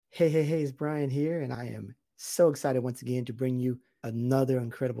Hey, it's Brian here, and I am so excited once again to bring you another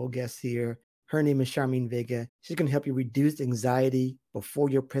incredible guest here. Her name is Charmene Vega. She's going to help you reduce anxiety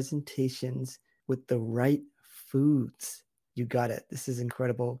before your presentations with the right foods. You got it. This is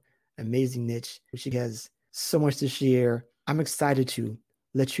incredible, amazing niche. She has so much to share. I'm excited to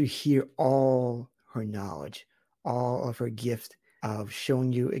let you hear all her knowledge, all of her gift of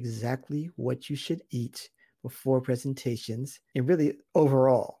showing you exactly what you should eat before presentations and really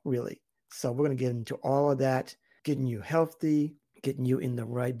overall, really. So we're going to get into all of that, getting you healthy, getting you in the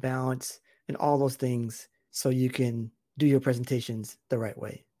right balance and all those things so you can do your presentations the right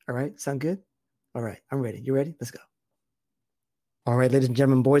way. All right. Sound good? All right. I'm ready. You ready? Let's go. All right, ladies and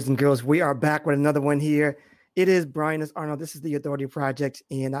gentlemen, boys and girls, we are back with another one here. It is Brian S. Arnold. This is the Authority Project,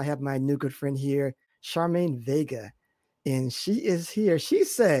 and I have my new good friend here, Charmene Vega, and she is here. She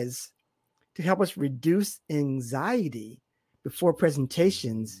says to help us reduce anxiety before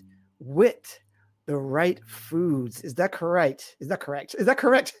presentations with the right foods. Is that correct? Is that correct? Is that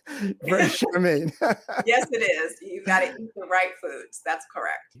correct, Charmene? Yes, it is. You got to eat the right foods. That's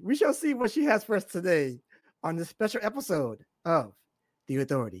correct. We shall see what she has for us today on this special episode of The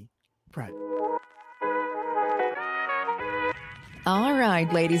Authority Project. All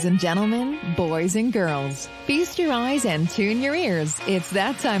right, ladies and gentlemen, boys and girls, feast your eyes and tune your ears. It's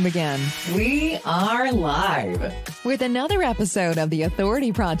that time again. We are live with another episode of The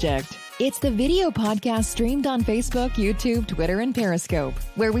Authority Project. It's the video podcast streamed on Facebook, YouTube, Twitter, and Periscope,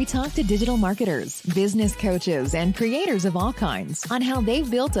 where we talk to digital marketers, business coaches, and creators of all kinds on how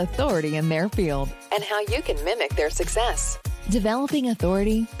they've built authority in their field and how you can mimic their success. Developing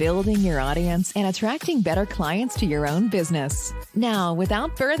authority, building your audience, and attracting better clients to your own business. Now,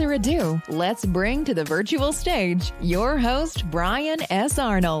 without further ado, let's bring to the virtual stage your host, Brian S.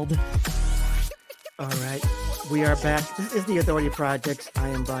 Arnold. All right, we are back. This is the Authority Project. I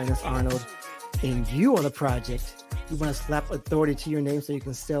am Brian S. Arnold, and you on the project. You want to slap authority to your name so you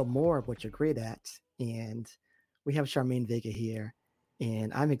can sell more of what you're great at. And we have Charmene Vega here,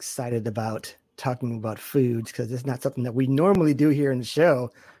 and I'm excited about talking about foods because it's not something that we normally do here in the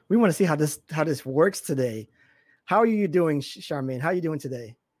show. We want to see how this works today. How are you doing, Charmene? How are you doing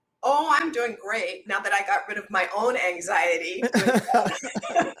today? Oh, I'm doing great now that I got rid of my own anxiety.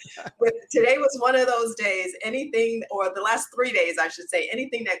 Today was one of those days, anything, or the last 3 days, I should say,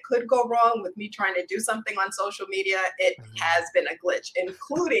 anything that could go wrong with me trying to do something on social media, it has been a glitch,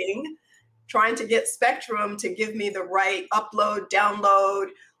 including trying to get Spectrum to give me the right upload, download,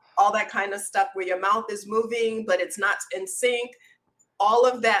 all that kind of stuff where your mouth is moving, but it's not in sync. All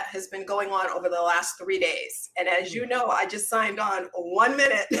of that has been going on over the last 3 days. And as you know, I just signed on 1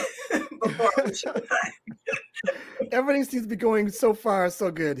 minute before the show time. Everything seems to be going so far so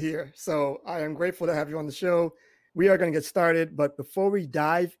good here. So I am grateful to have you on the show. We are going to get started. But before we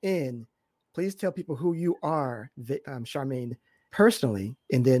dive in, please tell people who you are, Charmene, personally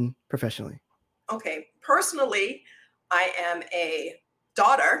and then professionally. Okay. Personally, I am a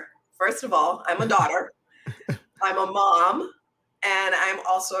daughter. First of all, I'm a daughter. I'm a mom. And I'm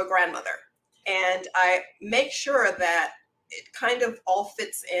also a grandmother. And I make sure that it kind of all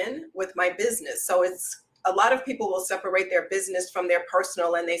fits in with my business. So it's a lot of people will separate their business from their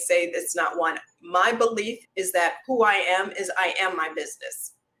personal and they say it's not one. My belief is that who I am is I am my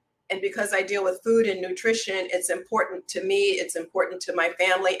business. And because I deal with food and nutrition, it's important to me. It's important to my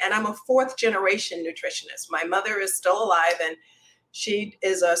family. And I'm a 4th generation nutritionist. My mother is still alive and she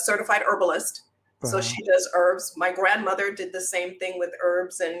is a certified herbalist. So she does herbs. My grandmother did the same thing with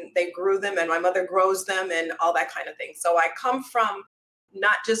herbs and they grew them and my mother grows them and all that kind of thing. So I come from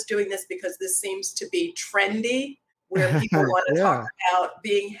not just doing this because this seems to be trendy where people want to talk about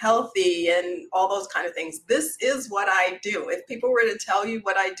being healthy and all those kind of things. This is what I do. If people were to tell you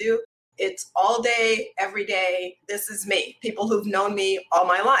what I do, it's all day, every day. This is me. People who've known me all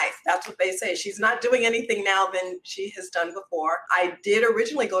my life. That's what they say. She's not doing anything now than she has done before. I did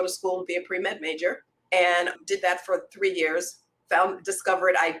originally go to school to be a pre-med major and did that for 3 years.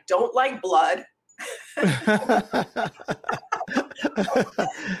 Discovered I don't like blood. That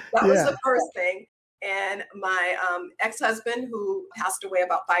was the first thing. And my ex-husband, who passed away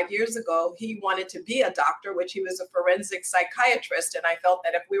about 5 years ago, he wanted to be a doctor, which he was a forensic psychiatrist. And I felt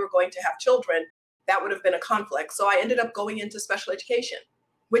that if we were going to have children, that would have been a conflict. So I ended up going into special education,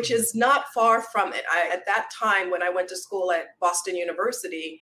 which is not far from it. At that time, when I went to school at Boston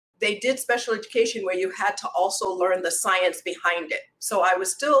University, they did special education where you had to also learn the science behind it. So I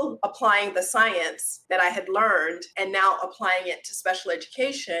was still applying the science that I had learned and now applying it to special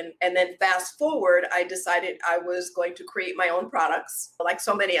education. And then fast forward, I decided I was going to create my own products, like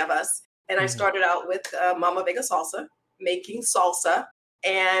so many of us. And I started out with Mama Vega Salsa, making salsa.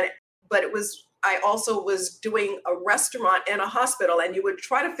 And, but I also was doing a restaurant and a hospital, and you would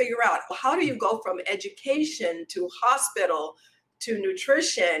try to figure out, how do you go from education to hospital to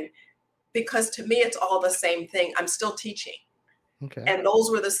nutrition? Because to me, it's all the same thing. I'm still teaching. Okay. And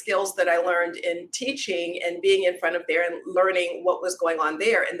those were the skills that I learned in teaching and being in front of there and learning what was going on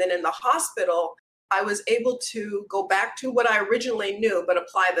there. And then in the hospital, I was able to go back to what I originally knew, but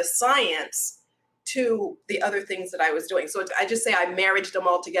apply the science to the other things that I was doing. So I just say I married them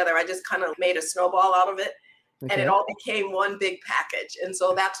all together. I just kind of made a snowball out of it. Okay. And it all became one big package. And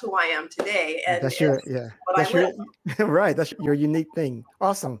so that's who I am today. And that's your, right. That's your unique thing.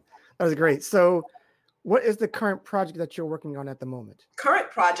 Awesome. That was great. So what is the current project that you're working on at the moment?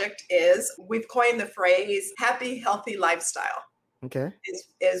 Current project is, we've coined the phrase happy, healthy lifestyle. Okay.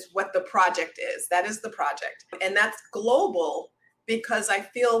 Is what the project is. That is the project. And that's global because I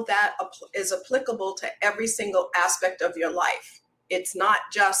feel that is applicable to every single aspect of your life. It's not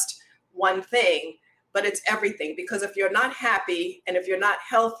just one thing, but it's everything. Because if you're not happy and if you're not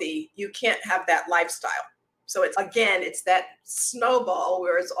healthy, you can't have that lifestyle. So it's that snowball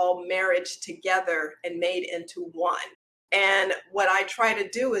where it's all married together and made into one. And what I try to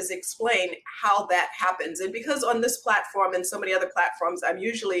do is explain how that happens. And because on this platform and so many other platforms, I'm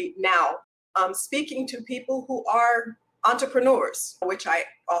usually now speaking to people who are entrepreneurs, which I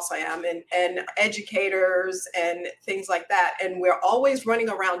also am, and educators and things like that. And we're always running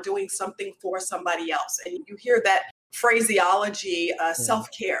around doing something for somebody else. And you hear that phraseology,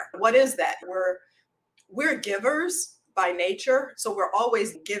 self-care. What is that? We're givers by nature. So we're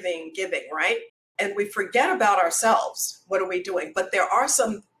always giving, right? And we forget about ourselves. What are we doing? But there are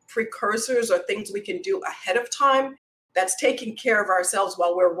some precursors or things we can do ahead of time that's taking care of ourselves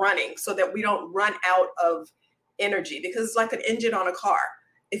while we're running so that we don't run out of energy, because it's like an engine on a car.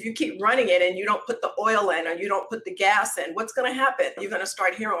 If you keep running it and you don't put the oil in or you don't put the gas in, what's going to happen? You're going to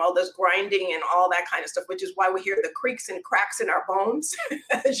start hearing all this grinding and all that kind of stuff, which is why we hear the creaks and cracks in our bones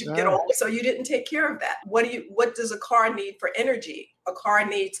as you get older. So you didn't take care of that. What does a car need for energy? A car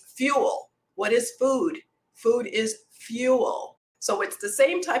needs fuel. What is food? Food is fuel. So it's the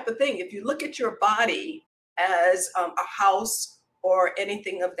same type of thing. If you look at your body as a house or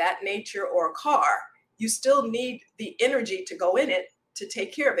anything of that nature or a car, you still need the energy to go in it to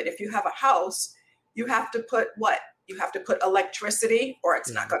take care of it. If you have a house, you have to put what? You have to put electricity or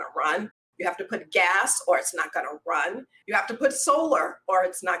it's not going to run. You have to put gas or it's not going to run. You have to put solar or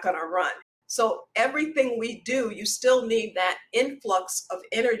it's not going to run. So everything we do, you still need that influx of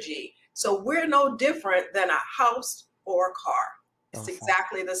energy. So we're no different than a house or a car. It's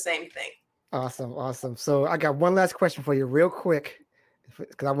exactly the same thing. Awesome. So I got one last question for you real quick,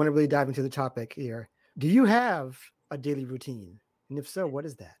 because I want to really dive into the topic here. Do you have a daily routine? And if so, what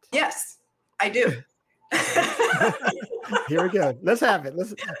is that? Yes, I do. Here we go. Let's have it.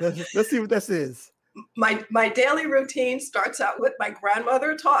 Let's see what this is. My daily routine starts out with my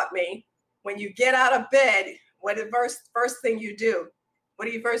grandmother taught me, when you get out of bed, what is first thing you do? What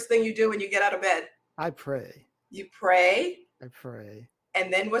are the first thing you do when you get out of bed? I pray. You pray? I pray.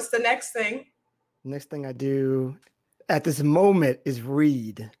 And then what's the next thing? Next thing I do at this moment is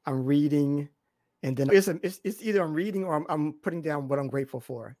read. I'm reading. And then it's either I'm reading or I'm putting down what I'm grateful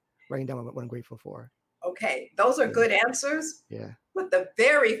for, writing down what I'm grateful for. Okay, those are good answers. Yeah. But the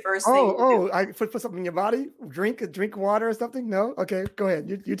very first thing I put something in your body, drink water or something? No? Okay, go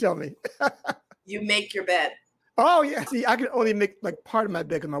ahead. You tell me. You make your bed. Oh, yeah. See, I can only make like part of my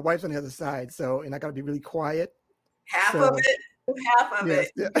bed because my wife's on the other side. So, and I got to be really quiet. Half of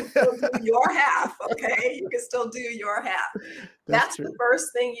it. Yeah. You can still do your half, okay? You can still do your half. That's the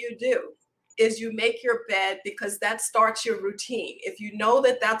first thing you do. Is you make your bed, because that starts your routine. If you know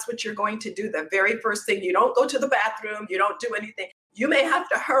that that's what you're going to do, the very first thing, you don't go to the bathroom, you don't do anything. You may have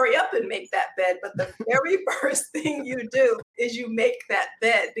to hurry up and make that bed, but the very first thing you do is you make that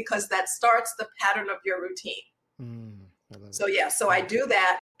bed, because that starts the pattern of your routine. So I do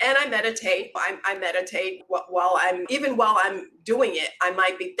that, and I meditate. I meditate while I'm doing it. I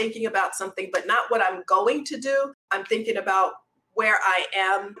might be thinking about something, but not what I'm going to do. I'm thinking about where I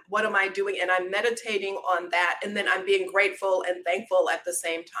am, what am I doing? And I'm meditating on that. And then I'm being grateful and thankful at the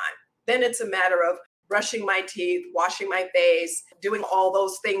same time. Then it's a matter of brushing my teeth, washing my face, doing all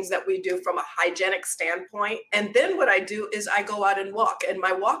those things that we do from a hygienic standpoint. And then what I do is I go out and walk. And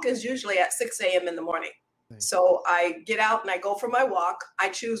my walk is usually at 6 a.m. in the morning. So I get out and I go for my walk. I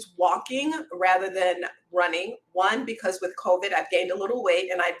choose walking rather than running. One, because with COVID, I've gained a little weight,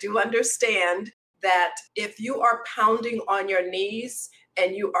 and I do understand that if you are pounding on your knees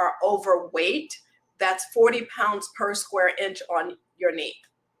and you are overweight, that's 40 pounds per square inch on your knee.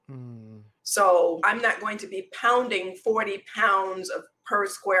 So I'm not going to be pounding 40 pounds per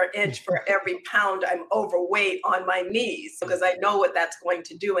square inch for every pound I'm overweight on my knees, because I know what that's going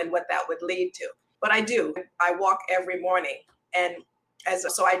to do and what that would lead to. But I do. I walk every morning. And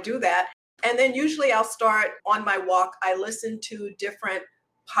so I do that. And then usually I'll start on my walk. I listen to different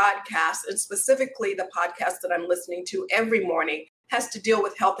podcasts, and specifically the podcast that I'm listening to every morning has to deal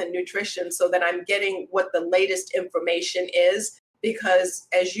with health and nutrition, so that I'm getting what the latest information is. Because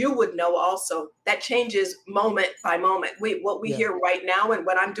as you would know also, that changes moment by moment. What we hear right now and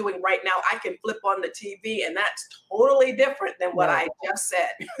what I'm doing right now, I can flip on the TV and that's totally different than what I just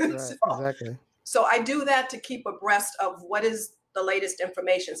said. Right, exactly. So I do that to keep abreast of what is the latest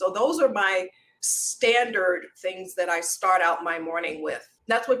information. So those are my standard things that I start out my morning with.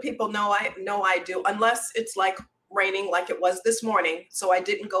 That's what people know I do, unless it's like raining like it was this morning. So I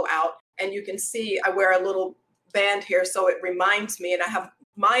didn't go out, and you can see I wear a little band here, so it reminds me, and I have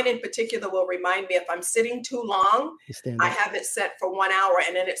mine in particular will remind me if I'm sitting too long. I have it set for 1 hour,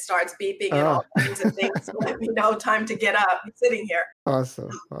 and then it starts beeping and all kinds of things to let me know time to get up. I'm sitting here. Awesome.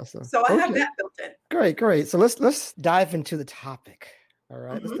 So I have that built in. Great. So let's dive into the topic. All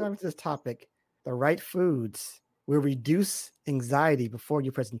right, let's dive into this topic. The right foods will reduce anxiety before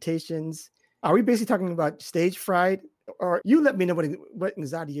your presentations. Are we basically talking about stage fright, or you let me know what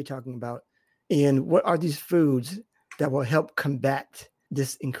anxiety you're talking about? And what are these foods that will help combat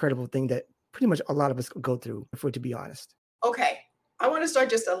this incredible thing that pretty much a lot of us go through, if we're to be honest? Okay. I want to start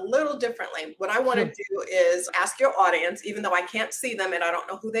just a little differently. What I want to do is ask your audience, even though I can't see them and I don't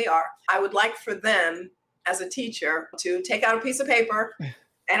know who they are, I would like for them as a teacher to take out a piece of paper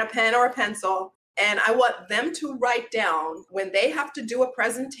and a pen or a pencil. And I want them to write down when they have to do a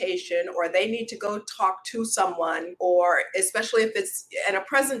presentation or they need to go talk to someone, or especially if it's, and a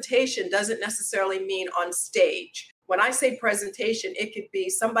presentation doesn't necessarily mean on stage. When I say presentation, it could be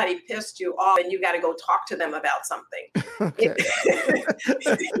somebody pissed you off and you got to go talk to them about something. Okay.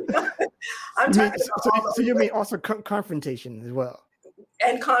 I'm talking about so you mean also confrontation as well?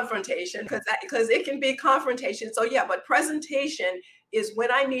 And confrontation, because it can be confrontation. So yeah, but presentation is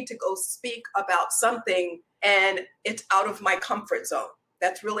when I need to go speak about something and it's out of my comfort zone.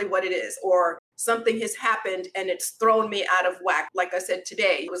 That's really what it is. Or something has happened and it's thrown me out of whack. Like I said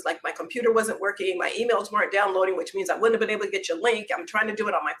today, it was like my computer wasn't working, my emails weren't downloading, which means I wouldn't have been able to get your link. I'm trying to do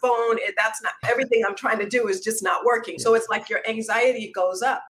it on my phone. That's not, everything I'm trying to do is just not working. So it's like your anxiety goes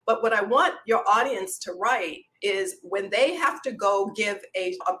up. But what I want your audience to write is when they have to go give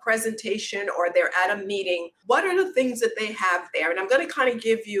a presentation or they're at a meeting, what are the things that they have there? And I'm going to kind of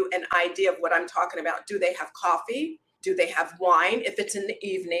give you an idea of what I'm talking about. Do they have coffee? Do they have wine? If it's in the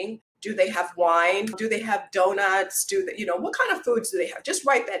evening, do they have wine? Do they have donuts? What kind of foods do they have? Just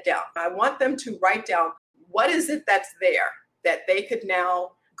write that down. I want them to write down what is it that's there that they could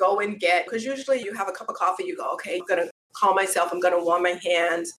now go and get. Because usually you have a cup of coffee, you go, okay, I'm going to calm myself. I'm going to warm my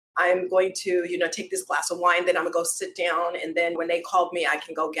hands. I'm going to, take this glass of wine, then I'm gonna go sit down. And then when they called me, I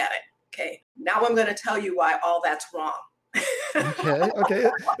can go get it. Okay. Now I'm going to tell you why all that's wrong. Okay.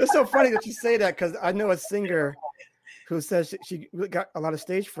 It's so funny that you say that, because I know a singer who says she got a lot of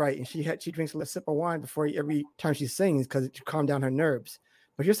stage fright and she drinks a sip of wine before every time she sings because it calmed down her nerves.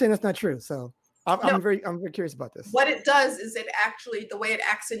 But you're saying that's not true. So I'm very curious about this. What it does is it actually, the way it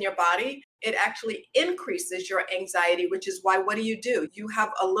acts in your body, it actually increases your anxiety, which is why, what do? You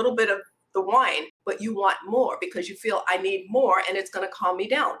have a little bit of the wine, but you want more because you feel I need more and it's going to calm me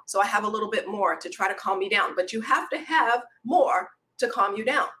down. So I have a little bit more to try to calm me down, but you have to have more to calm you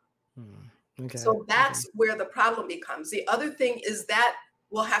down. Okay. So that's where the problem becomes. The other thing is that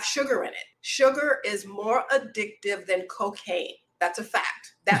will have sugar in it. Sugar is more addictive than cocaine. That's a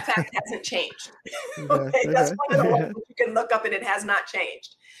fact. That fact hasn't changed. Okay. That's one of the ones that you can look up and it has not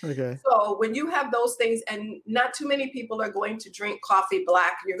changed. Okay. So when you have those things, and not too many people are going to drink coffee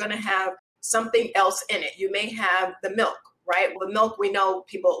black, you're going to have something else in it. You may have the milk, right? Well, the milk, we know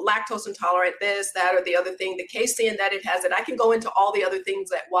people lactose intolerant, this, that, or the other thing. The casein that it has, and I can go into all the other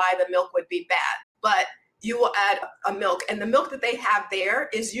things that why the milk would be bad. But you will add a milk, and the milk that they have there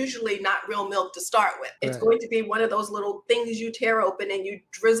is usually not real milk to start with. It's going to be one of those little things you tear open and you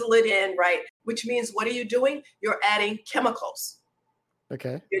drizzle it in, right? Which means, what are you doing? You're adding chemicals.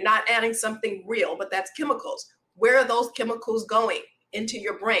 Okay. You're not adding something real, but that's chemicals. Where are those chemicals going? Into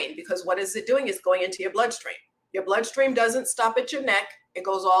your brain, because what is it doing? It's going into your bloodstream. Your bloodstream doesn't stop at your neck. It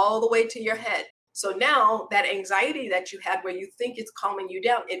goes all the way to your head. So now that anxiety that you had where you think it's calming you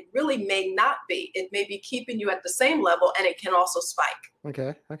down, it really may not be. It may be keeping you at the same level, and it can also spike.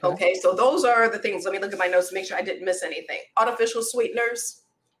 Okay. So those are the things. Let me look at my notes to make sure I didn't miss anything. Artificial sweeteners,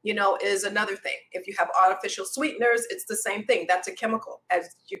 is another thing. If you have artificial sweeteners, it's the same thing. That's a chemical,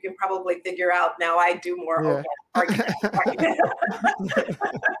 as you can probably figure out. Now I do more organic.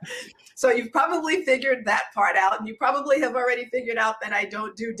 So you've probably figured that part out, and you probably have already figured out that I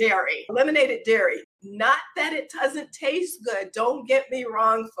don't do dairy. Eliminated dairy. Not that it doesn't taste good. Don't get me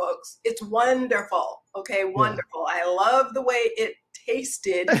wrong, folks. It's wonderful. Okay, wonderful. Yeah. I love the way it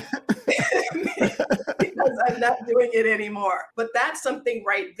tasted because I'm not doing it anymore. But that's something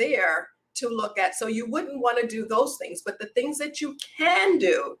right there to look at. So you wouldn't want to do those things. But the things that you can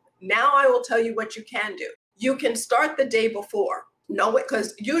do, now I will tell you what you can do. You can start the day before. No,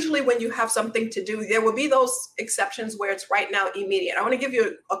 because usually when you have something to do, there will be those exceptions where it's right now immediate. I want to give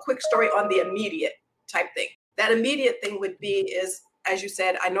you a quick story on the immediate type thing. That immediate thing would be is, as you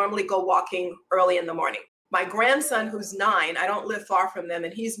said, I normally go walking early in the morning. My grandson, who's 9, I don't live far from them,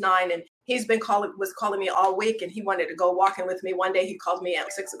 and he's 9, and he's was calling me all week, and he wanted to go walking with me. One day he called me at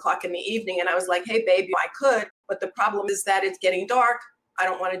 6:00 in the evening, and I was like, hey, baby, I could, but the problem is that it's getting dark. I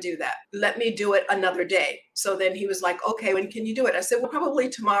don't want to do that. Let me do it another day. So then he was like, okay, when can you do it? I said, well, probably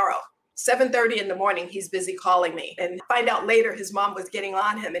tomorrow. 7:30 in the morning, he's busy calling me. And find out later his mom was getting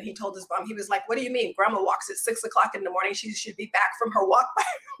on him, and he told his mom, he was like, what do you mean? Grandma walks at 6:00 in the morning. She should be back from her walk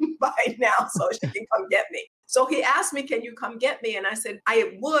by now so she can come get me. So he asked me, can you come get me? And I said,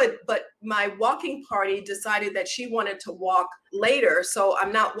 I would, but my walking party decided that she wanted to walk later. So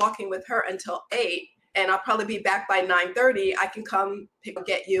I'm not walking with her until 8. And I'll probably be back by 9:30. I can come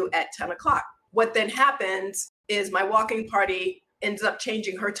get you at 10:00. What then happens is my walking party ends up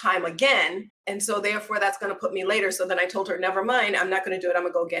changing her time again. And so therefore that's going to put me later. So then I told her, never mind, I'm not going to do it. I'm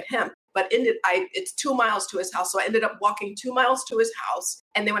going to go get him. But it's 2 miles to his house. So I ended up walking 2 miles to his house.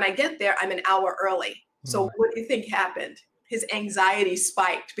 And then when I get there, I'm an hour early. So what do you think happened? His anxiety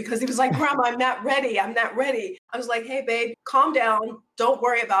spiked because he was like, Grandma, I'm not ready. I'm not ready. I was like, hey, babe, calm down. Don't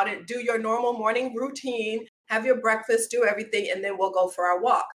worry about it. Do your normal morning routine, have your breakfast, do everything, and then we'll go for our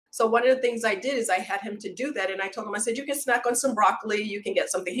walk. So one of the things I did is I had him to do that. And I told him, I said, you can snack on some broccoli. You can get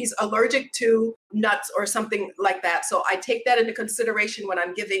something. He's allergic to nuts or something like that. So I take that into consideration when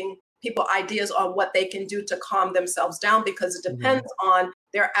I'm giving people ideas on what they can do to calm themselves down, because it depends on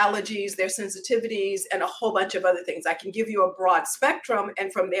their allergies, their sensitivities, and a whole bunch of other things. I can give you a broad spectrum,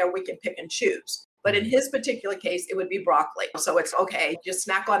 and from there we can pick and choose. But in his particular case, it would be broccoli. So it's okay, just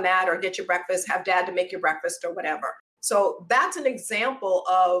snack on that or get your breakfast, have dad to make your breakfast or whatever. So that's an example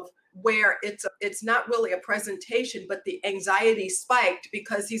of where it's not really a presentation, but the anxiety spiked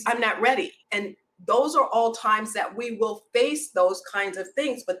because I'm not ready. And those are all times that we will face those kinds of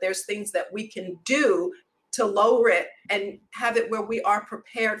things, but there's things that we can do to lower it and have it where we are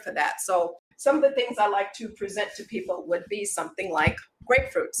prepared for that. So some of the things I like to present to people would be something like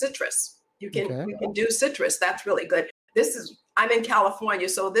grapefruit, citrus. You can do citrus. That's really good. I'm in California,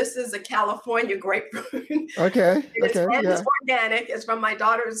 so this is a California grapefruit. Okay. It's organic. It's from my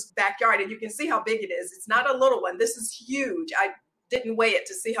daughter's backyard, and you can see how big it is. It's not a little one. This is huge. I didn't weigh it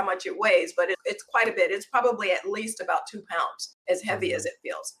to see how much it weighs, but it's quite a bit. It's probably at least about 2 pounds, as heavy as it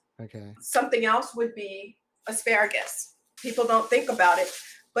feels. Okay. Something else would be asparagus. People don't think about it,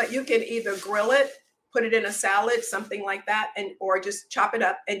 but you can either grill it, put it in a salad, something like that, or just chop it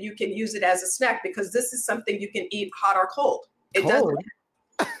up, and you can use it as a snack, because this is something you can eat hot or cold. It doesn't.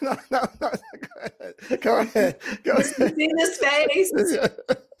 No, go ahead. See this face?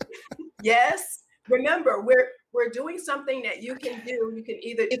 Yes. Remember, we're doing something that you can do. You can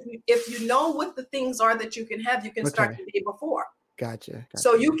either, if you know what the things are that you can have, you can start the day before. Gotcha.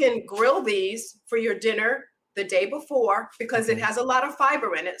 So you can grill these for your dinner the day before, because it has a lot of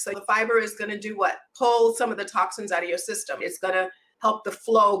fiber in it. So the fiber is going to do what? Pull some of the toxins out of your system. It's going to help the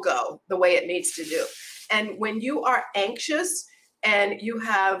flow go the way it needs to do. And when you are anxious and you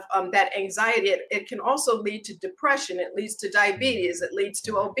have that anxiety, it can also lead to depression. It leads to diabetes. It leads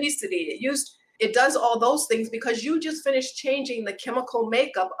to obesity. It does all those things because you just finished changing the chemical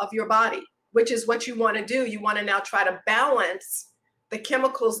makeup of your body, which is what you want to do. You want to now try to balance the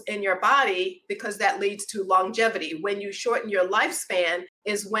chemicals in your body, because that leads to longevity. When you shorten your lifespan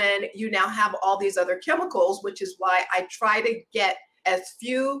is when you now have all these other chemicals, which is why I try to get as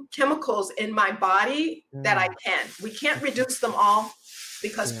few chemicals in my body that I can. We can't reduce them all,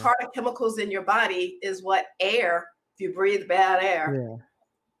 because part of chemicals in your body is what air, if you breathe bad air. Yeah.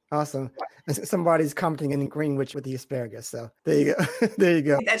 Awesome. And somebody's commenting and agreeing with the asparagus. So there you go. There you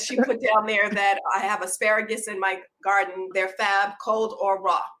go. That she put down there that I have asparagus in my garden. They're fab, cold or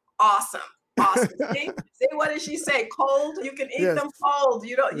raw. Awesome. Awesome. See, what did she say? Cold. You can eat Yes. them cold.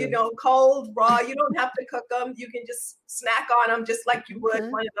 You don't, Yes. cold, raw. You don't have to cook them. You can just snack on them just like you would Okay.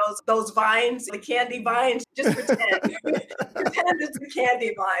 one of those vines, the candy vines. Just pretend. Pretend it's a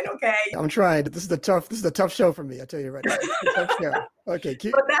candy vine, okay? I'm trying. This is a tough show for me. I tell you right now. It's a tough show. Okay.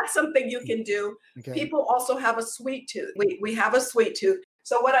 But that's something you can do. Okay. People also have a sweet tooth. We have a sweet tooth.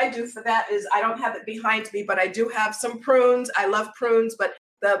 So what I do for that is I don't have it behind me, but I do have some prunes. I love prunes, but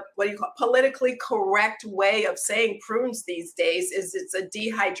the politically correct way of saying prunes these days is it's a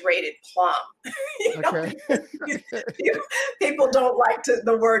dehydrated plum. Okay. People don't like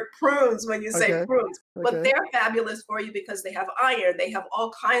the word prunes when you say Okay. prunes, but Okay. they're fabulous for you because they have iron. They have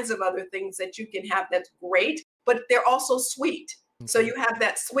all kinds of other things that you can have that's great, but they're also sweet. So you have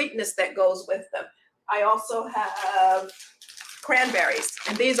that sweetness that goes with them. I also have cranberries,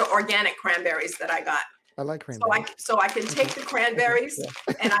 and these are organic cranberries that I got. I like cranberries. So I can take the cranberries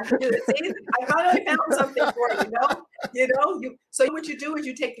and I can do it. See, I finally found something for you. So what you do is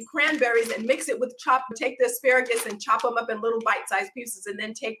you take the cranberries and mix it with take the asparagus and chop them up in little bite-sized pieces, and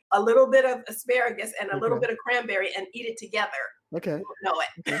then take a little bit of asparagus and a little bit of cranberry and eat it together. Okay. You won't know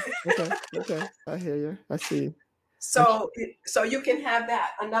it. Okay. I hear you. I see. So you can have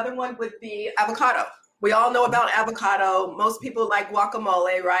that. Another one would be avocado. We all know about avocado. Most people like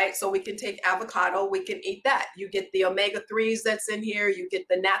guacamole, right? So we can take avocado, we can eat that. You get the omega-3s that's in here. You get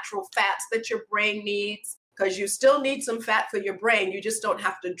the natural fats that your brain needs, because you still need some fat for your brain. You just don't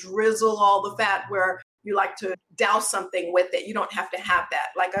have to drizzle all the fat where you like to douse something with it. You don't have to have that.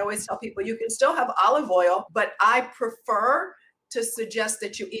 Like I always tell people, you can still have olive oil, but I prefer to suggest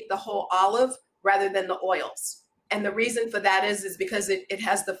that you eat the whole olive rather than the oils. And the reason for that is because it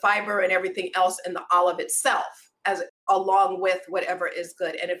has the fiber and everything else in the olive itself, along with whatever is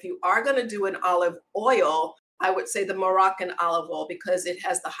good. And if you are going to do an olive oil, I would say the Moroccan olive oil, because it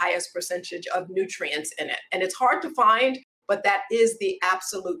has the highest percentage of nutrients in it. And it's hard to find, but that is the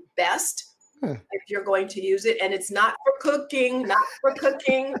absolute best if you're going to use it. And it's not for cooking,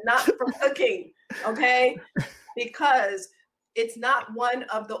 okay? Because it's not one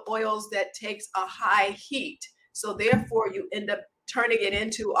of the oils that takes a high heat. So therefore, you end up turning it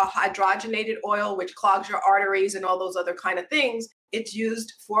into a hydrogenated oil, which clogs your arteries and all those other kind of things. It's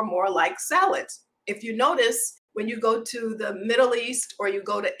used for more like salads. If you notice, when you go to the Middle East or you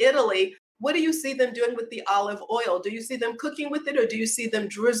go to Italy, what do you see them doing with the olive oil? Do you see them cooking with it, or do you see them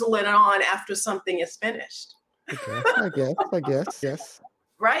drizzling it on after something is finished? Okay. I guess. Yes.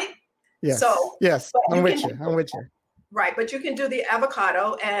 Right? Yes. So, yes. I'm with you. Right, but you can do the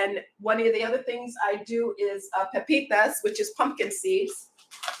avocado, and one of the other things I do is pepitas, which is pumpkin seeds,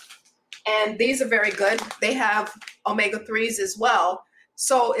 and these are very good. They have omega-3s as well.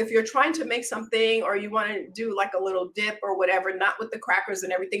 So if you're trying to make something, or you want to do like a little dip or whatever, not with the crackers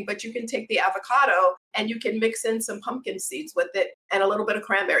and everything, but you can take the avocado and you can mix in some pumpkin seeds with it and a little bit of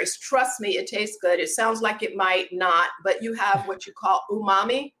cranberries. Trust me, it tastes good. It sounds like it might not, but you have what you call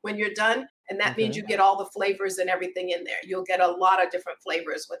umami when you're done. And that means you get all the flavors and everything in there. You'll get a lot of different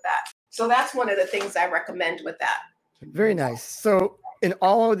flavors with that. So that's one of the things I recommend with that. Very nice. So, and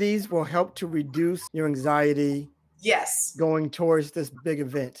all of these will help to reduce your anxiety. Yes. Going towards this big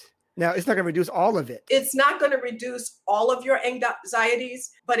event. Now, it's not going to reduce all of it. It's not going to reduce all of your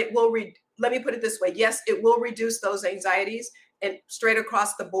anxieties, but it will let me put it this way. Yes, it will reduce those anxieties and straight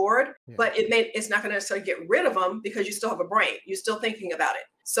across the board, but it's not going to necessarily get rid of them, because you still have a brain. You're still thinking about it.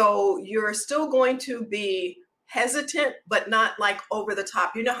 So you're still going to be hesitant, but not like over the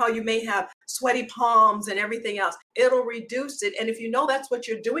top. You know how you may have sweaty palms and everything else. It'll reduce it. And if you know that's what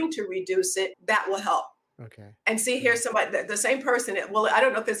you're doing to reduce it, that will help. Okay. And see, here's somebody, the same person. Well, I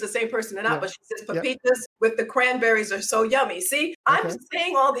don't know if it's the same person or not, but she says pepitas with the cranberries are so yummy. See, I'm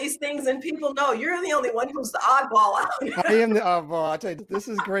saying all these things and people know you're the only one who's the oddball out. I am the oddball. I tell you, this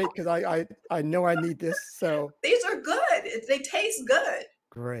is great, because I know I need this. So these are good. They taste good.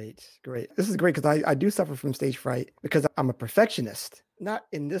 Great. This is great, because I do suffer from stage fright because I'm a perfectionist. Not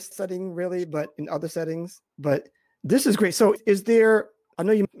in this setting really, but in other settings. But this is great. So I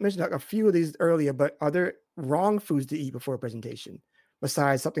know you mentioned a few of these earlier, but are there wrong foods to eat before a presentation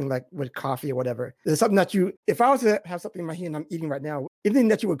besides something like with coffee or whatever? There's something that if I was to have something in my hand I'm eating right now, anything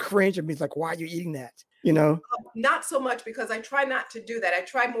that you would cringe at me is like, why are you eating that? Not so much, because I try not to do that. I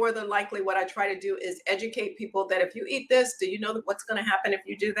try more than likely what I try to do is educate people that if you eat this, do you know what's going to happen if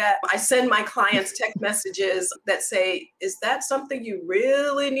you do that? I send my clients text messages that say, is that something you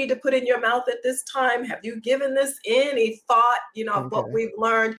really need to put in your mouth at this time? Have you given this any thought, of what we've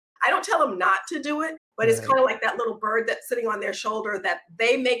learned? I don't tell them not to do it, but it's kind of like that little bird that's sitting on their shoulder that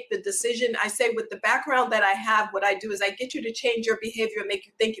they make the decision. I say with the background that I have, what I do is I get you to change your behavior and make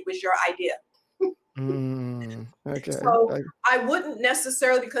you think it was your idea. Okay. So I wouldn't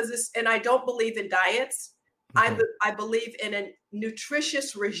necessarily, and I don't believe in diets. Okay. I believe in a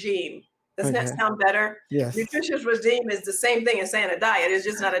nutritious regime. Doesn't that sound better? Yes. Nutritious regime is the same thing as saying a diet. It's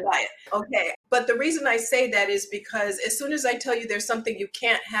just not a diet. Okay. But the reason I say that is because as soon as I tell you there's something you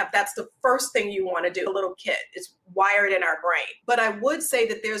can't have, that's the first thing you want to do. A little kid. It's wired in our brain. But I would say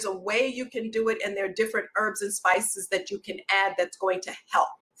that there's a way you can do it, and there are different herbs and spices that you can add that's going to help.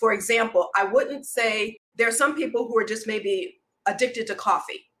 For example, I wouldn't say there are some people who are just maybe addicted to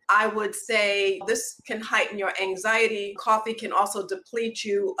coffee. I would say this can heighten your anxiety. Coffee can also deplete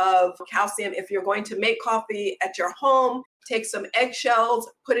you of calcium. If you're going to make coffee at your home, take some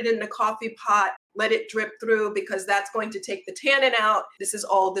eggshells, put it in the coffee pot, let it drip through, because that's going to take the tannin out. This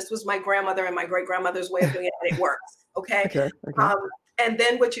was my grandmother and my great-grandmother's way of doing it, and it works. Okay. And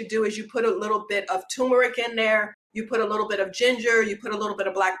then what you do is you put a little bit of turmeric in there. You put a little bit of ginger. You put a little bit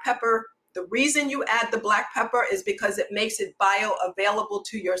of black pepper. The reason you add the black pepper is because it makes it bioavailable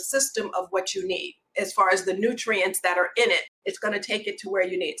to your system of what you need. As far as the nutrients that are in it, it's going to take it to where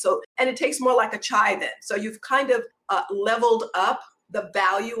you need. So, and it tastes more like a chai then. So you've kind of leveled up the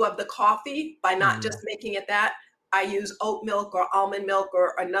value of the coffee by not just making it that. I use oat milk or almond milk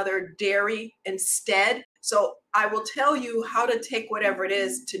or another dairy instead. So I will tell you how to take whatever it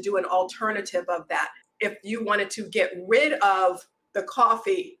is to do an alternative of that. If you wanted to get rid of the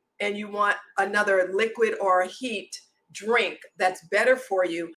coffee and you want another liquid or a heat drink that's better for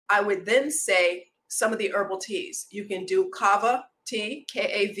you, I would then say some of the herbal teas. You can do kava tea,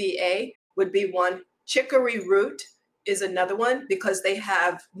 Kava would be one. Chicory root is another one because they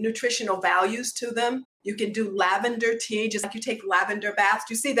have nutritional values to them. You can do lavender tea, just like you take lavender baths.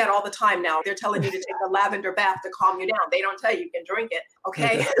 You see that all the time now. They're telling you to take a lavender bath to calm you down. They don't tell you can drink it,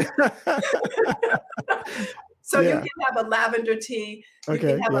 okay? So you can have a lavender tea. You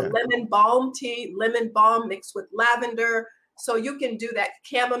can have a lemon balm tea, lemon balm mixed with lavender. So you can do that.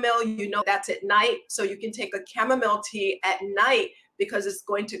 Chamomile, that's at night. So you can take a chamomile tea at night because it's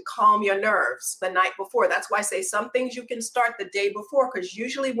going to calm your nerves the night before. That's why I say some things you can start the day before, because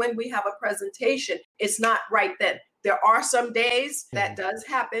usually when we have a presentation, it's not right then. There are some days that does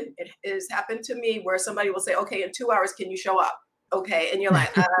happen. It has happened to me where somebody will say, okay, in 2 hours, can you show up? Okay. And you're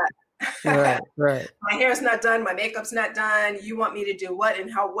like, right. My hair's not done. My makeup's not done. You want me to do what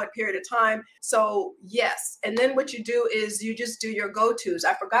and what period of time? So yes. And then what you do is you just do your go-tos.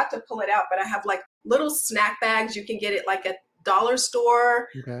 I forgot to pull it out, but I have like little snack bags. You can get it like at dollar store,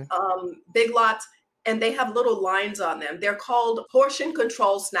 Big Lots, and they have little lines on them. They're called portion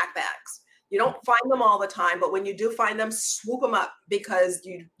control snack bags. You don't find them all the time, but when you do find them, swoop them up because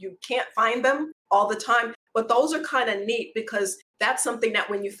you can't find them all the time. But those are kind of neat because that's something that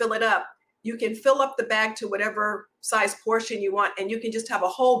when you fill it up, you can fill up the bag to whatever size portion you want, and you can just have a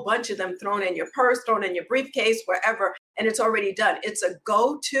whole bunch of them thrown in your purse, thrown in your briefcase, wherever, and it's already done. It's a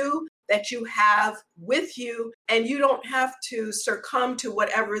go-to that you have with you, and you don't have to succumb to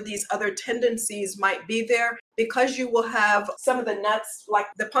whatever these other tendencies might be there, because you will have some of the nuts, like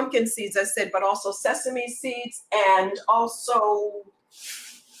the pumpkin seeds I said, but also sesame seeds, and also,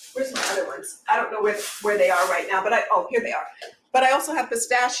 where's my other ones? I don't know where they are right now, but here they are. But I also have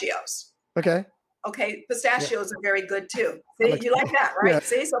pistachios. Okay, pistachios are very good too. See, you like that, right? Yeah.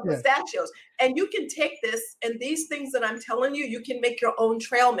 See, so pistachios. And you can take this and these things that I'm telling you, you can make your own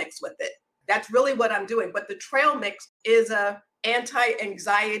trail mix with it. That's really what I'm doing. But the trail mix is a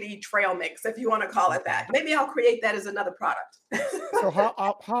anti-anxiety trail mix, if you want to call it that. Maybe I'll create that as another product. So how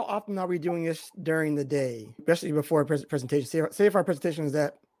often are we doing this during the day, especially before a presentation? Say if our presentation is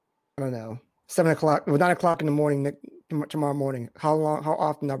at, I don't know, 7 o'clock, 9 o'clock in the morning, tomorrow morning. How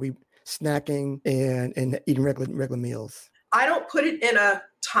often are we snacking and eating regular meals? I don't put it in a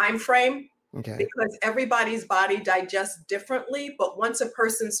time frame because everybody's body digests differently. But once a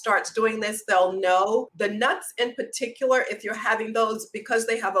person starts doing this, they'll know. The nuts in particular, if you're having those, because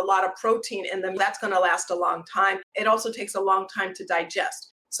they have a lot of protein in them, that's going to last a long time. It also takes a long time to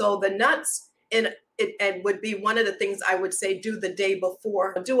digest. So the nuts and would be one of the things I would say do the day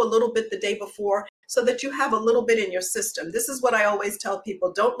before. Do a little bit the day before so that you have a little bit in your system. This is what I always tell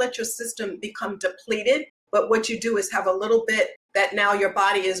people. Don't let your system become depleted, but what you do is have a little bit that now your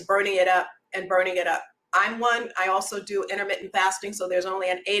body is burning it up and burning it up. I'm one. I also do intermittent fasting, so there's only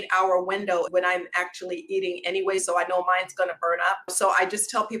an 8-hour window when I'm actually eating anyway, so I know mine's going to burn up. So I just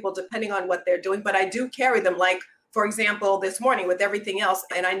tell people, depending on what they're doing, but I do carry them like for example, this morning with everything else,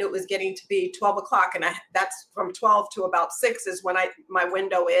 and I knew it was getting to be 12 o'clock, and that's from 12 to about 6 is when my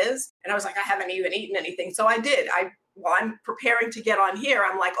window is. And I was like, I haven't even eaten anything. So I did. While I'm preparing to get on here,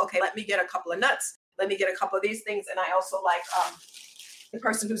 I'm like, okay, let me get a couple of nuts. Let me get a couple of these things. And I also like, the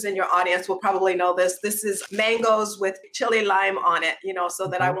person who's in your audience will probably know this. This is mangoes with chili lime on it, so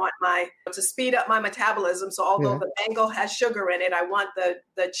that I want to speed up my metabolism. So although the mango has sugar in it, I want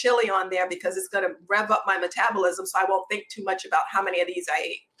the chili on there because it's going to rev up my metabolism. So I won't think too much about how many of these I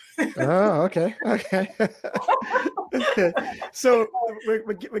eat. Oh, okay. So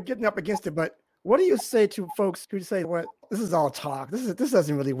we're getting up against it, but what do you say to folks who say, well, this is all talk. This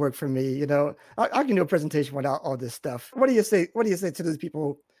doesn't really work for me. I can do a presentation without all this stuff. What do you say to those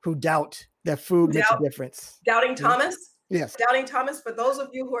people who doubt that food makes a difference? Doubting Thomas? Yes. Doubting Thomas. For those of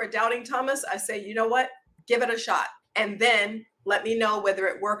you who are doubting Thomas, I say, you know what? Give it a shot. And then let me know whether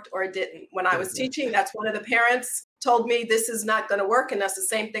it worked or it didn't. When I was teaching, that's one of the parents told me this is not going to work. And that's the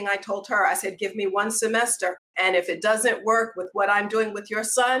same thing I told her. I said, give me 1 semester. And if it doesn't work with what I'm doing with your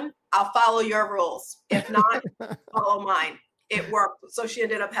son, I'll follow your rules. If not, follow mine. It worked. So she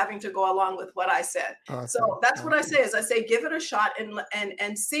ended up having to go along with what I said. Awesome. So that's what I say is I say, give it a shot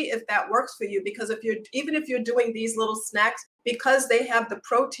and see if that works for you. Because even if you're doing these little snacks, because they have the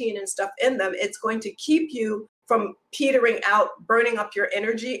protein and stuff in them, it's going to keep you from petering out, burning up your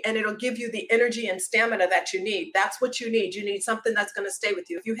energy, and it'll give you the energy and stamina that you need. That's what you need. You need something that's going to stay with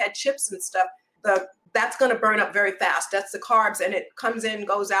you. If you had chips and stuff, that's going to burn up very fast. That's the carbs, and it comes in,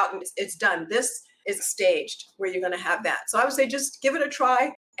 goes out, and it's done. This is staged where you're going to have that. So I would say just give it a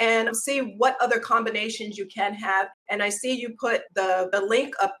try and see what other combinations you can have. And I see you put the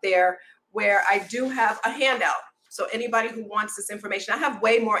link up there where I do have a handout. So anybody who wants this information, I have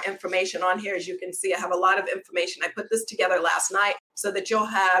way more information on here. As you can see, I have a lot of information. I put this together last night so that you'll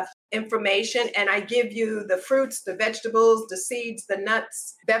have information. And I give you the fruits, the vegetables, the seeds, the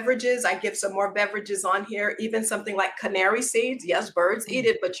nuts, beverages. I give some more beverages on here, even something like canary seeds. Yes, birds eat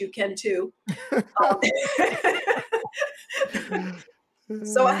it, but you can too.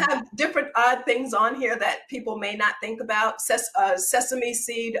 So I have different odd things on here that people may not think about. Sesame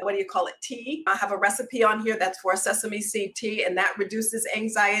seed, tea. I have a recipe on here that's for sesame seed tea, and that reduces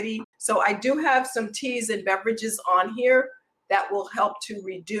anxiety. So I do have some teas and beverages on here that will help to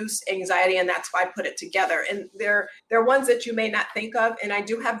reduce anxiety, and that's why I put it together. And they're ones that you may not think of. And I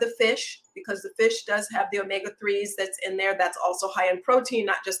do have the fish, because the fish does have the omega-3s that's in there. That's also high in protein,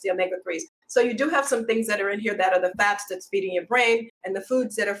 not just the omega-3s. So you do have some things that are in here that are the fats that's feeding your brain and the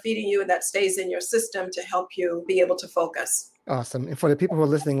foods that are feeding you and that stays in your system to help you be able to focus. Awesome. And for the people who are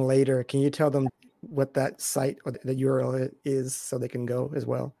listening later, can you tell them what that site or the URL is so they can go as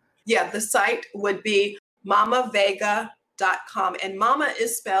well? Yeah, the site would be mamavega.com. And mama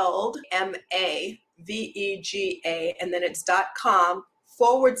is spelled MAVEGA, and then it's .com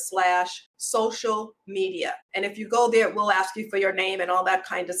 /social media. And if you go there, it will ask you for your name and all that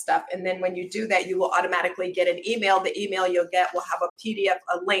kind of stuff. And then when you do that, you will automatically get an email. The email you'll get will have a PDF,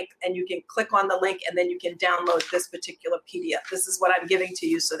 a link, and you can click on the link and then you can download this particular PDF. This is what I'm giving to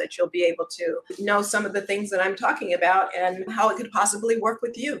you so that you'll be able to know some of the things that I'm talking about and how it could possibly work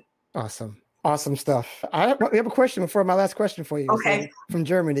with you. Awesome. Awesome stuff. We have a question before my last question for you. Okay. From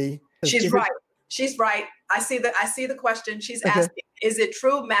Germany. She's right. She's right. I see the question. She's asking, is it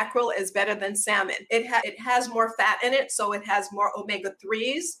true mackerel is better than salmon? It has more fat in it, so it has more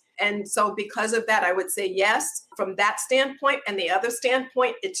omega-3s. And so because of that, I would say yes. From that standpoint and the other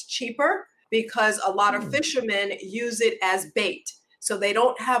standpoint, it's cheaper because a lot of fishermen use it as bait. So they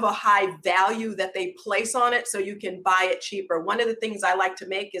don't have a high value that they place on it, so you can buy it cheaper. One of the things I like to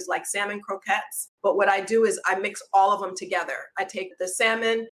make is like salmon croquettes. But what I do is I mix all of them together. I take the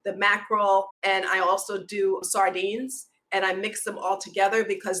salmon, the mackerel, and I also do sardines, and I mix them all together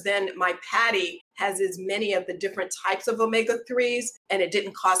because then my patty has as many of the different types of omega-3s, and it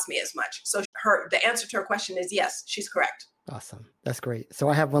didn't cost me as much. So the answer to her question is yes, she's correct. Awesome. That's great. So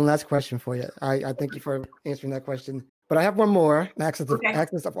I have one last question for you. I thank you for answering that question. But I have one more. Access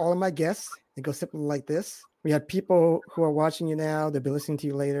of all of my guests. It goes simply like this. We have people who are watching you now, they'll be listening to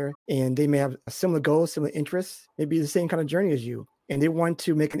you later, and they may have similar goals, similar interests, maybe the same kind of journey as you. And they want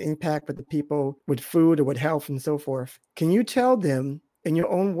to make an impact with the people with food or with health and so forth. Can you tell them in your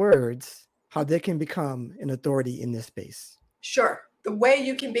own words how they can become an authority in this space? Sure. The way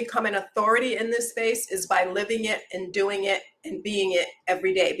you can become an authority in this space is by living it and doing it and being it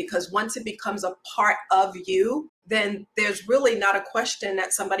every day. Because once it becomes a part of you, then there's really not a question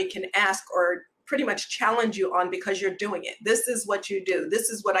that somebody can ask or pretty much challenge you on because you're doing it. This is what you do.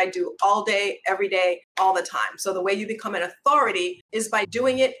 This is what I do all day, every day, all the time. So the way you become an authority is by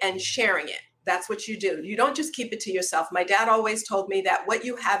doing it and sharing it. That's what you do. You don't just keep it to yourself. My dad always told me that what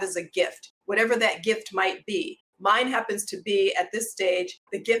you have is a gift, whatever that gift might be. Mine happens to be, at this stage,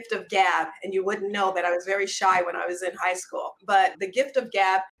 the gift of gab. And you wouldn't know that I was very shy when I was in high school. But the gift of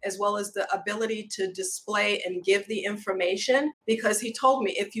gab, as well as the ability to display and give the information, because he told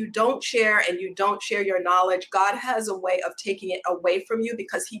me, if you don't share and you don't share your knowledge, God has a way of taking it away from you,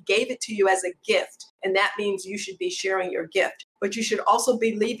 because he gave it to you as a gift. And that means you should be sharing your gift. But you should also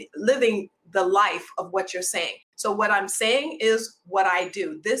be living the life of what you're saying. So what I'm saying is what I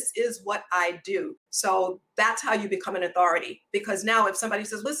do. This is what I do. So that's how you become an authority. Because now if somebody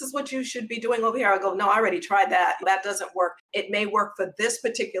says, this is what you should be doing over here, I go, no, I already tried that. That doesn't work. It may work for this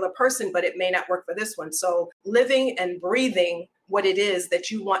particular person, but it may not work for this one. So living and breathing what it is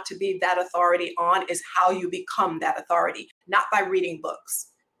that you want to be that authority on is how you become that authority, not by reading books.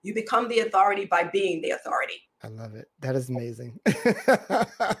 You become the authority by being the authority. I love it. That is amazing.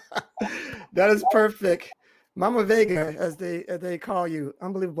 That is perfect. Mama Vega, as they call you,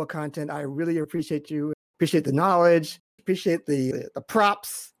 unbelievable content. I really appreciate you. Appreciate the knowledge. Appreciate the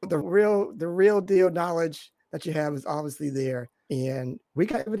props. The real deal knowledge that you have is obviously there. And we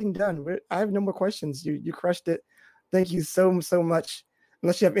got everything done. I have no more questions. You crushed it. Thank you so much.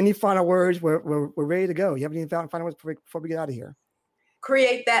 Unless you have any final words, we're ready to go. You have any final words before we get out of here?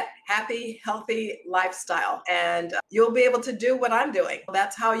 Create that happy, healthy lifestyle, and you'll be able to do what I'm doing.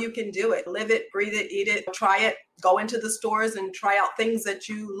 That's how you can do it. Live it, breathe it, eat it, try it. Go into the stores and try out things that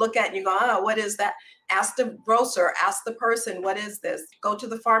you look at and you go, oh, what is that? Ask the grocer, ask the person, what is this? Go to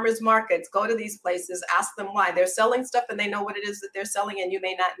the farmers markets, go to these places, ask them why. They're selling stuff and they know what it is that they're selling and you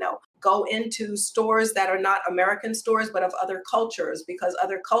may not know. Go into stores that are not American stores, but of other cultures, because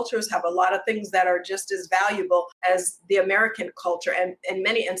other cultures have a lot of things that are just as valuable as the American culture, and in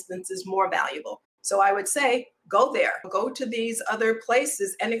many instances more valuable. So I would say, go there, go to these other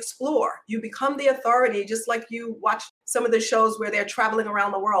places and explore. You become the authority, just like you watch some of the shows where they're traveling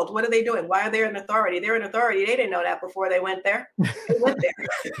around the world. What are they doing? Why are they an authority? They're an authority. They didn't know that before they went there. They went there.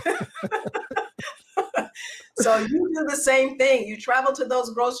 So you do the same thing. You travel to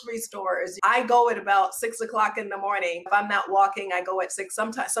those grocery stores. I go at about 6 o'clock in the morning. If I'm not walking, I go at 6.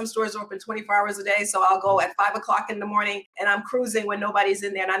 Sometimes some stores are open 24 hours a day. So I'll go at 5 o'clock in the morning and I'm cruising when nobody's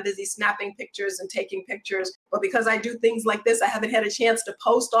in there and I'm busy snapping pictures and taking pictures. But because I do things like this, I haven't had a chance to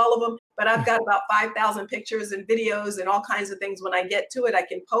post all of them. But I've got about 5,000 pictures and videos and all kinds of things. When I get to it, I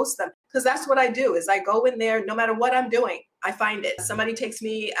can post them, because that's what I do. Is I go in there, no matter what I'm doing, I find it. Somebody takes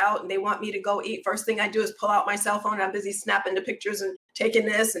me out and they want me to go eat. First thing I do is pull out my cell phone. I'm busy snapping the pictures and taking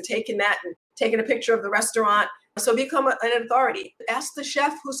this and taking that and taking a picture of the restaurant. So become an authority. Ask the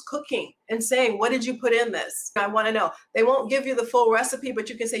chef who's cooking and saying, what did you put in this? I want to know. They won't give you the full recipe, but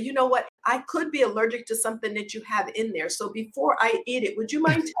you can say, you know what? I could be allergic to something that you have in there. So before I eat it, would you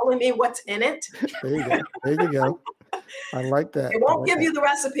mind telling me what's in it? There you go. There you go. I like that. They won't give you the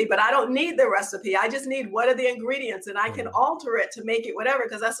recipe, but I don't need the recipe. I just need what are the ingredients, and I can alter it to make it whatever,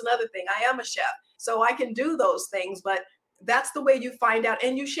 because that's another thing. I am a chef, so I can do those things, but that's the way you find out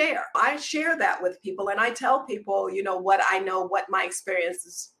and you share. I share that with people and I tell people, you know, what I know, what my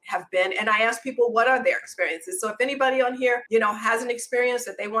experiences have been. And I ask people, what are their experiences? So if anybody on here, you know, has an experience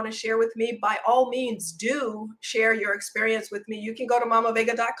that they want to share with me, by all means, do share your experience with me. You can go to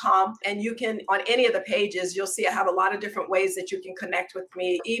mamavega.com and you can, on any of the pages, you'll see I have a lot of different ways that you can connect with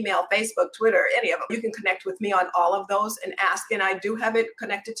me. Email, Facebook, Twitter, any of them. You can connect with me on all of those and ask. And I do have it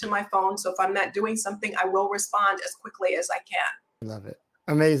connected to my phone. So if I'm not doing something, I will respond as quickly as I can. Love it.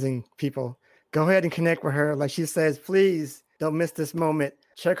 Amazing, people. Go ahead and connect with her. Like she says, please don't miss this moment.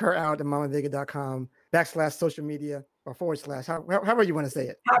 Check her out at mamavega.com/social media or / however you want to say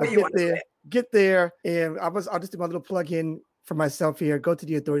it. Get there. And I'll just do my little plug in for myself here. Go to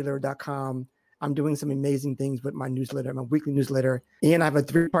theauthorityletter.com. I'm doing some amazing things with my newsletter, my weekly newsletter. And I have a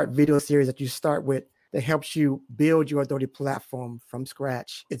 3-part video series that you start with that helps you build your authority platform from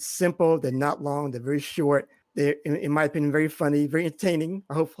scratch. It's simple. They're not long. They're very short. They're, in my opinion, very funny, very entertaining.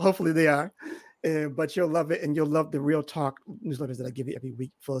 Hopefully they are. But you'll love it, and you'll love the real talk newsletters that I give you every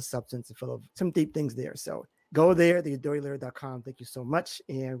week, full of substance and full of some deep things there. So go there, theauthorityletter.com. Thank you so much.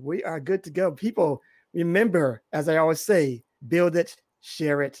 And we are good to go. People, remember, as I always say, build it,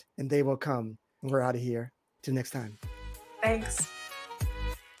 share it, and they will come. We're out of here. Till next time. Thanks.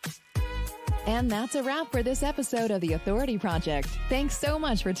 And that's a wrap for this episode of The Authority Project. Thanks so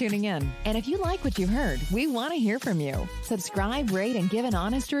much for tuning in. And if you like what you heard, we want to hear from you. Subscribe, rate, and give an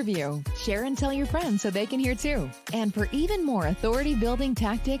honest review. Share and tell your friends so they can hear too. And for even more authority building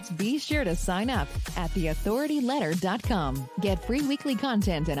tactics, be sure to sign up at theauthorityletter.com. Get free weekly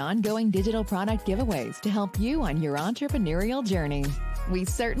content and ongoing digital product giveaways to help you on your entrepreneurial journey. We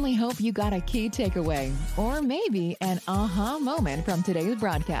certainly hope you got a key takeaway or maybe an aha moment from today's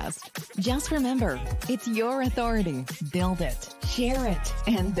broadcast. Just remember, it's your authority. Build it, share it,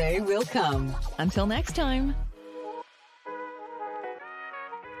 and they will come. Until next time.